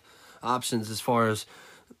lots of options as far as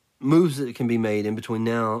moves that can be made in between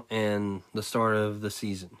now and the start of the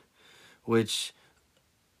season, which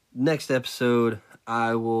next episode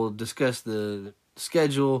I will discuss the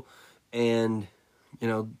schedule and, you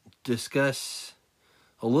know, discuss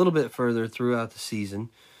a little bit further throughout the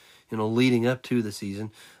season, you know, leading up to the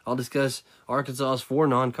season. I'll discuss Arkansas's 4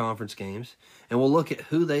 non-conference games, and we'll look at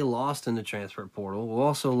who they lost in the transfer portal. We'll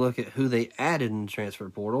also look at who they added in the transfer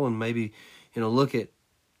portal, and maybe, you know, look at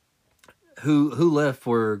who left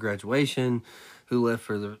for graduation, who left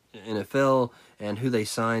for the NFL, and who they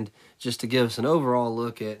signed, just to give us an overall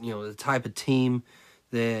look at, you know, the type of team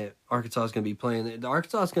that Arkansas is going to be playing.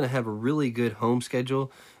 Arkansas is going to have a really good home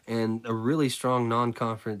schedule and a really strong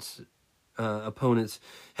non-conference opponents,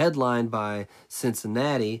 headlined by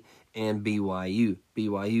Cincinnati and BYU.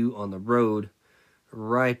 BYU on the road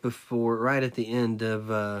right at the end of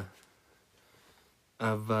their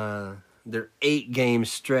 8-game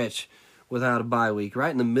stretch without a bye week.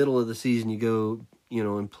 Right in the middle of the season, you go, you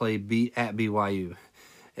know, and play at BYU.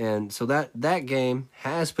 And so that game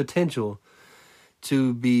has potential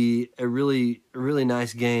to be a really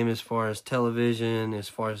nice game as far as television, as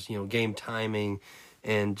far as, you know, game timing,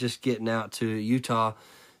 and just getting out to Utah.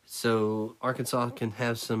 So Arkansas can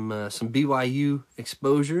have some BYU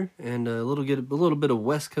exposure and a little bit of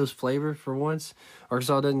West Coast flavor for once.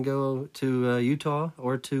 Arkansas doesn't go to Utah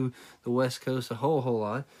or to the West Coast a whole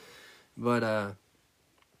lot, but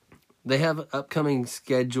they have upcoming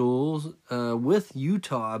schedules with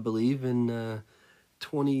Utah, I believe, in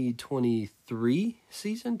 2023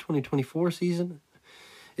 season, 2024 season.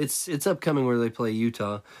 It's upcoming where they play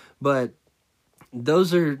Utah, but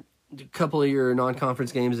those are a couple of your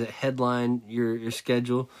non-conference games that headline your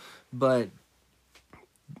schedule. But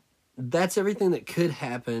that's everything that could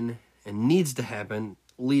happen and needs to happen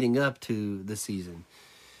leading up to the season.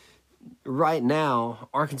 Right now,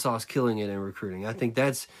 Arkansas is killing it in recruiting. I think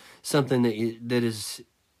that's something that is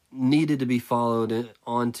needed to be followed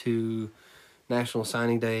onto National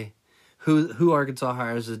Signing Day. Who Arkansas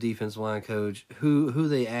hires as defensive line coach, who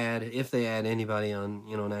they add, if they add anybody on,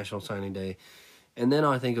 you know, National Signing Day. And then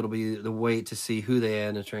I think it'll be the wait to see who they add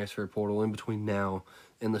in the transfer portal in between now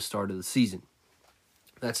and the start of the season.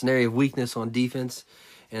 That's an area of weakness on defense.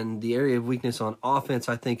 And the area of weakness on offense,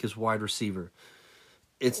 I think, is wide receiver.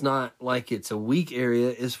 It's not like it's a weak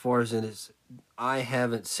area as far as it is. I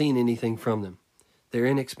haven't seen anything from them. They're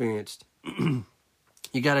inexperienced. You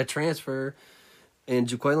got a transfer in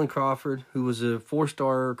Jaquaylin Crawford, who was a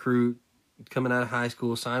 4-star recruit coming out of high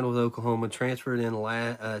school, signed with Oklahoma, transferred in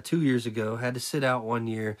 2 years ago, had to sit out 1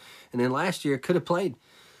 year, and then last year could have played.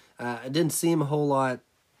 I didn't see him a whole lot,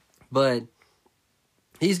 but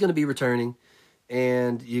he's going to be returning.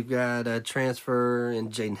 And you've got a transfer in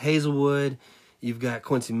Jaden Hazelwood. You've got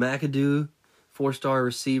Quincy McAdoo, 4-star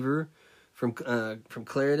receiver from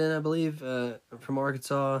Clarendon, I believe, from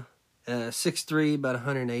Arkansas. 6'3", about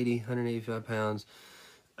 185 pounds.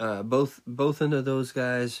 Both of those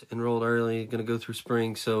guys enrolled early, going to go through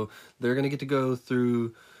spring, so they're going to get to go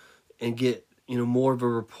through and get more of a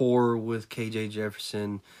rapport with KJ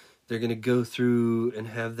Jefferson. They're going to go through and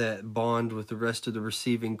have that bond with the rest of the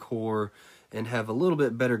receiving core and have a little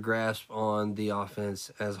bit better grasp on the offense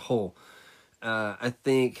as a whole. I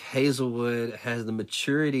think Hazelwood has the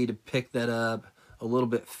maturity to pick that up a little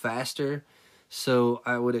bit faster, so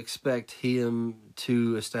I would expect him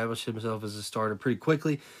to establish himself as a starter pretty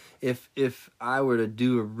quickly. If I were to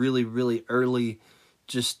do a really, really early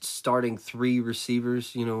just starting 3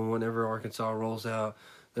 receivers, whenever Arkansas rolls out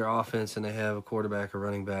their offense and they have a quarterback, a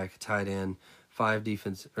running back, a tight end, 5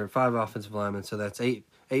 offensive linemen, so that's eight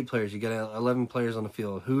players. You got 11 players on the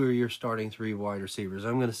field. Who are your starting 3 wide receivers?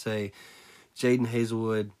 I'm going to say Jaden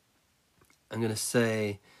Hazelwood. I'm going to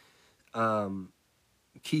say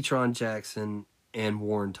Ketron Jackson and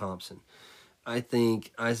Warren Thompson. I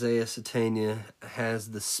think Isaiah Satania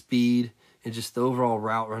has the speed and just the overall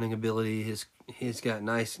route running ability. He's got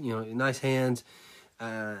nice hands.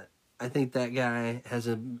 I think that guy has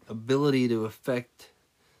an ability to affect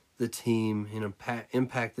the team and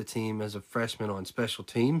impact the team as a freshman on special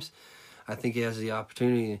teams. I think he has the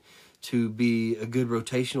opportunity to be a good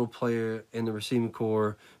rotational player in the receiving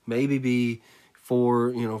corps, maybe be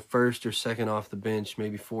first or second off the bench,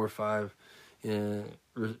 maybe 4 or 5,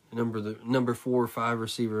 number 4 or 5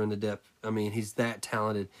 receiver in the depth. I mean, he's that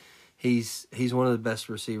talented. He's one of the best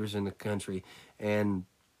receivers in the country, and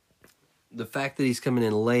the fact that he's coming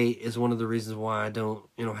in late is one of the reasons why I don't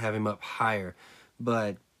have him up higher.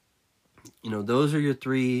 But those are your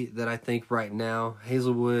 3 that I think right now: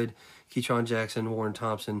 Hazelwood, Ketron Jackson, Warren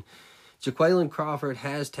Thompson. Jaquaylin Crawford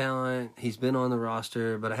has talent. He's been on the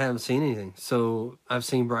roster, but I haven't seen anything. So I've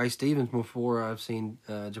seen Bryce Stevens before I've seen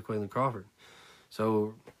Jaquaylin Crawford.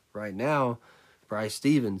 So right now, Bryce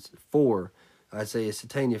Stevens 4, Isaiah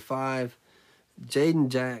Satania 5,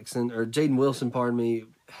 Jaden Wilson,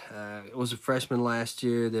 was a freshman last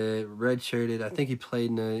year that redshirted. I think he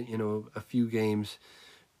played in a few games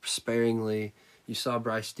sparingly. You saw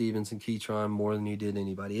Bryce Stevens and Ketron more than you did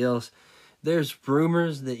anybody else. There's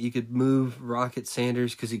rumors that you could move Rocket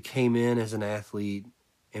Sanders because he came in as an athlete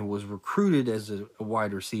and was recruited as a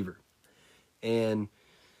wide receiver. And,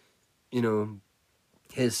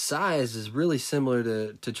 his size is really similar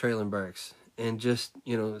to Traylon Burks. And just,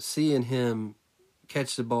 seeing him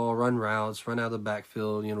catch the ball, run routes, run out of the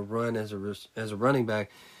backfield, run as a running back,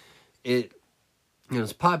 it's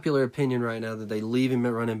popular opinion right now that they leave him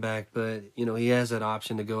at running back, but, he has that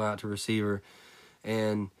option to go out to receiver.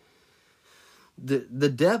 And the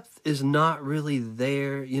depth is not really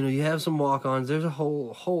there. You have some walk-ons. There's a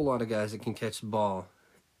whole lot of guys that can catch the ball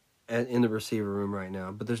in the receiver room right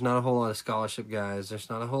now, but there's not a whole lot of scholarship guys. There's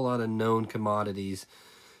not a whole lot of known commodities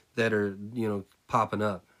that are popping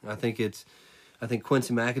up. I think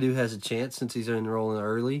Quincy McAdoo has a chance since he's enrolling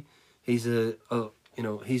early. He's he's an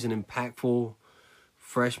impactful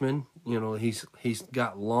freshman. He's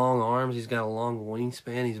got long arms. He's got a long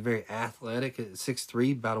wingspan. He's very athletic at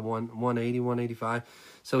 6'3", about a 180, 185.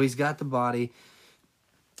 So he's got the body.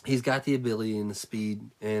 He's got the ability and the speed,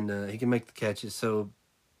 and he can make the catches. So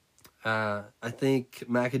I think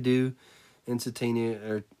McAdoo and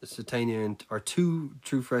Satania are 2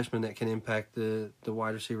 true freshmen that can impact the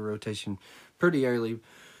wide receiver rotation pretty early.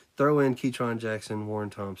 Throw in Ketron Jackson, Warren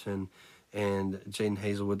Thompson, and Jaden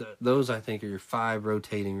Hazelwood. Those, I think, are your 5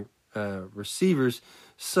 rotating receivers.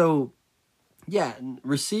 So, yeah,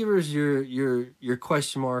 receivers, your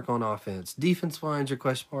question mark on offense. Defense line's your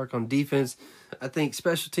question mark on defense. I think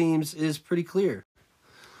special teams is pretty clear.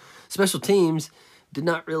 Special teams did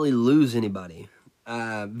not really lose anybody.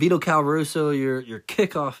 Vito Calvaruso, your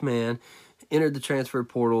kickoff man, entered the transfer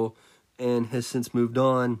portal and has since moved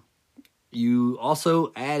on. You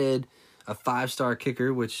also added a 5-star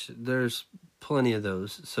kicker, which there's plenty of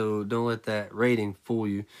those, so don't let that rating fool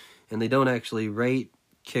you. And they don't actually rate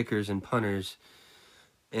kickers and punters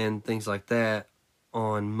and things like that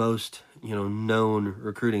on most known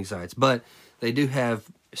recruiting sites, but they do have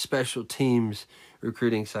special teams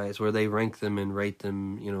recruiting sites where they rank them and rate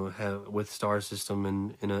them, with star system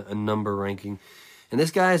and in a number ranking. And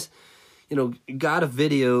this guy's got a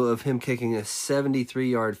video of him kicking a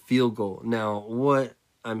 73-yard field goal. Now, what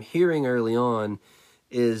I'm hearing early on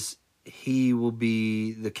is he will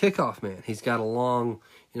be the kickoff man. He's got a long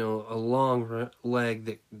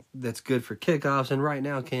leg that's good for kickoffs. And right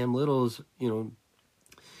now, Cam Little is, going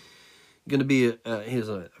to be he's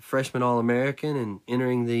a freshman All-American and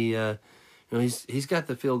entering the, he's got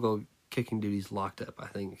the field goal kicking duties locked up, I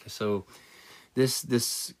think. So this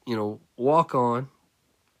walk-on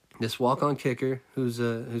kicker who's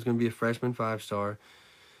going to be a freshman 5-star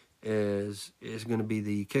is going to be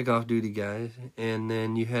the kickoff duty guy. And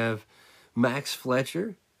then you have Max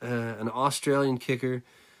Fletcher, an Australian kicker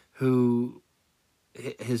who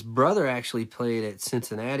his brother actually played at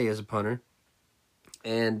Cincinnati as a punter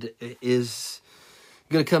and is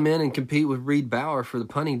going to come in and compete with Reed Bauer for the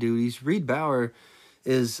punting duties. Reed Bauer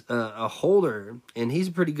is a holder, and he's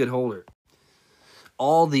a pretty good holder.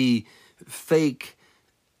 All the fake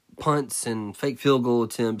punts and fake field goal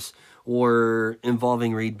attempts were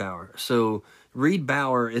involving Reed Bauer. So Reed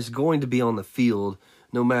Bauer is going to be on the field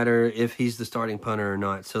no matter if he's the starting punter or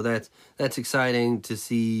not. So that's exciting to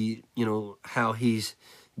see, how he's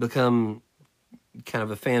become kind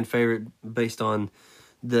of a fan favorite based on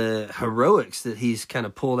the heroics that he's kind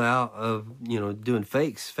of pulled out of, doing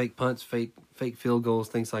fake punts, fake field goals,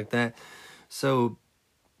 things like that. So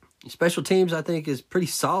special teams, I think, is pretty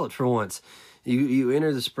solid for once. You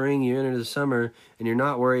enter the spring, you enter the summer, and you're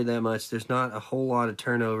not worried that much. There's not a whole lot of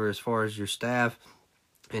turnover as far as your staff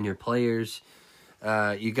and your players.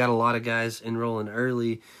 You got a lot of guys enrolling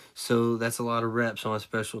early, so that's a lot of reps on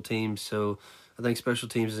special teams. So I think special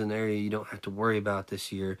teams is an area you don't have to worry about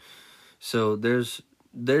this year. So there's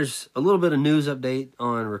a little bit of news update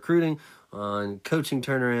on recruiting, on coaching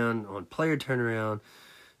turnaround, on player turnaround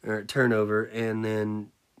or turnover, and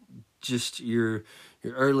then just your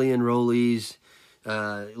early enrollees.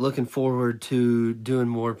 Looking forward to doing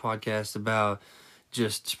more podcasts about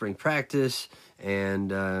just spring practice and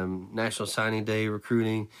National Signing Day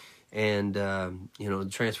recruiting and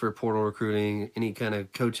transfer portal recruiting, any kind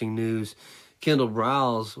of coaching news. Kendall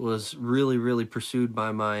Briles was really, really pursued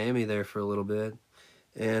by Miami there for a little bit.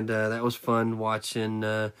 And that was fun watching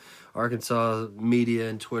Arkansas media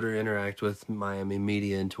and Twitter interact with Miami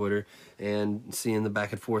media and Twitter and seeing the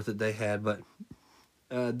back and forth that they had. But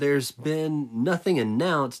there's been nothing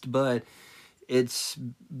announced, but it's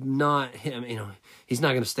not him. He's not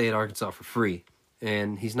going to stay at Arkansas for free,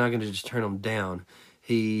 and he's not going to just turn them down.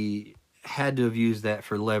 He had to have used that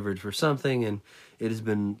for leverage for something, and it has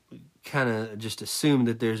been kind of just assumed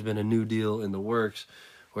that there's been a new deal in the works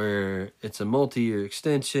where it's a multi-year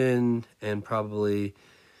extension and probably,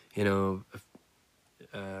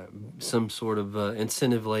 some sort of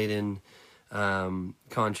incentive-laden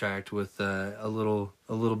contract with a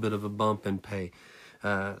little bit of a bump in pay,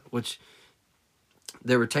 which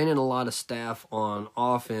they're retaining a lot of staff on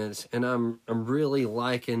offense, and I'm really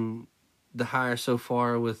liking the hire so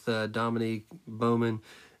far with Dominique Bowman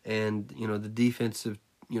and the defensive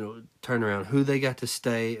turnaround, who they got to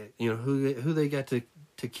stay, who they got to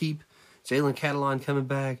keep. Jalen Catalon coming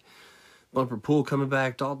back, Bumper Poole coming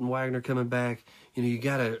back, Dalton Wagner coming back. You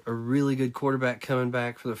got a really good quarterback coming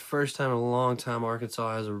back. For the first time in a long time,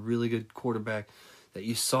 Arkansas has a really good quarterback that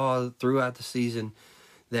you saw throughout the season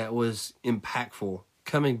that was impactful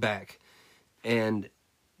coming back. And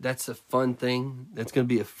that's a fun thing. That's going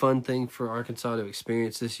to be a fun thing for Arkansas to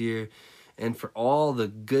experience this year. And for all the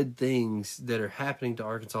good things that are happening to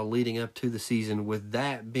Arkansas leading up to the season, with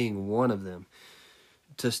that being one of them,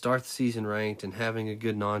 to start the season ranked and having a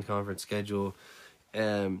good non-conference schedule,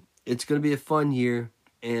 it's going to be a fun year,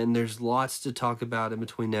 and there's lots to talk about in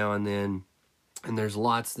between now and then, and there's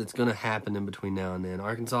lots that's going to happen in between now and then.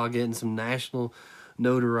 Arkansas getting some national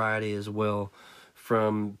notoriety as well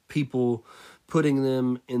from people putting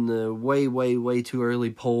them in the way, way, way too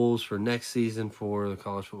early polls for next season for the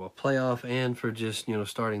college football playoff and for just,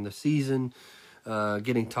 starting the season,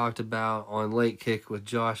 getting talked about on Late Kick with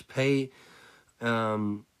Josh Pate.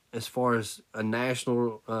 As far as a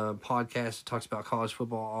national podcast that talks about college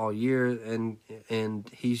football all year, and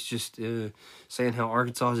he's just saying how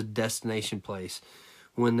Arkansas is a destination place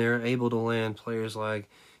when they're able to land players like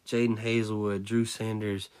Jaden Hazelwood, Drew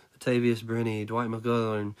Sanders, Latavius Brenny, Dwight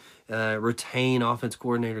McGovern, retain offense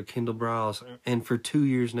coordinator Kendall Briles, and for 2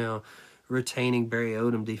 years now, retaining Barry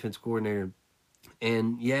Odom, defense coordinator.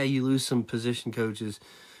 And yeah, you lose some position coaches,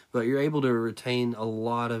 but you're able to retain a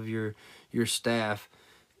lot of your staff.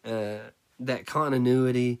 That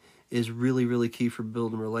continuity is really, really key for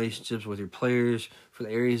building relationships with your players, for the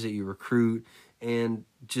areas that you recruit, and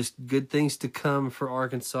just good things to come for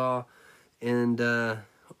Arkansas. And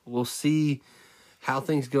we'll see how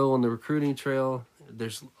things go on the recruiting trail.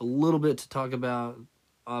 There's a little bit to talk about,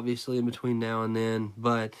 obviously, in between now and then.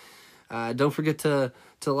 But don't forget to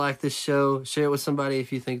like this show. Share it with somebody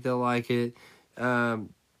if you think they'll like it.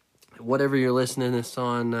 Whatever you're listening to this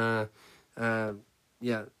on, I'd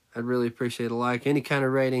really appreciate a like. Any kind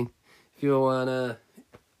of rating. If you want to,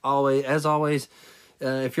 as always,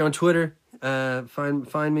 if you're on Twitter,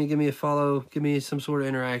 find me, give me a follow, give me some sort of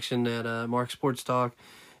interaction at Mark Sports Talk.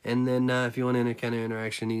 And then if you want any kind of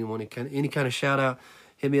interaction, you want any kind of shout out,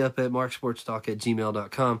 hit me up at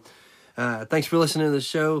marksportstalk@gmail.com. Thanks for listening to the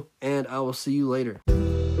show, and I will see you later.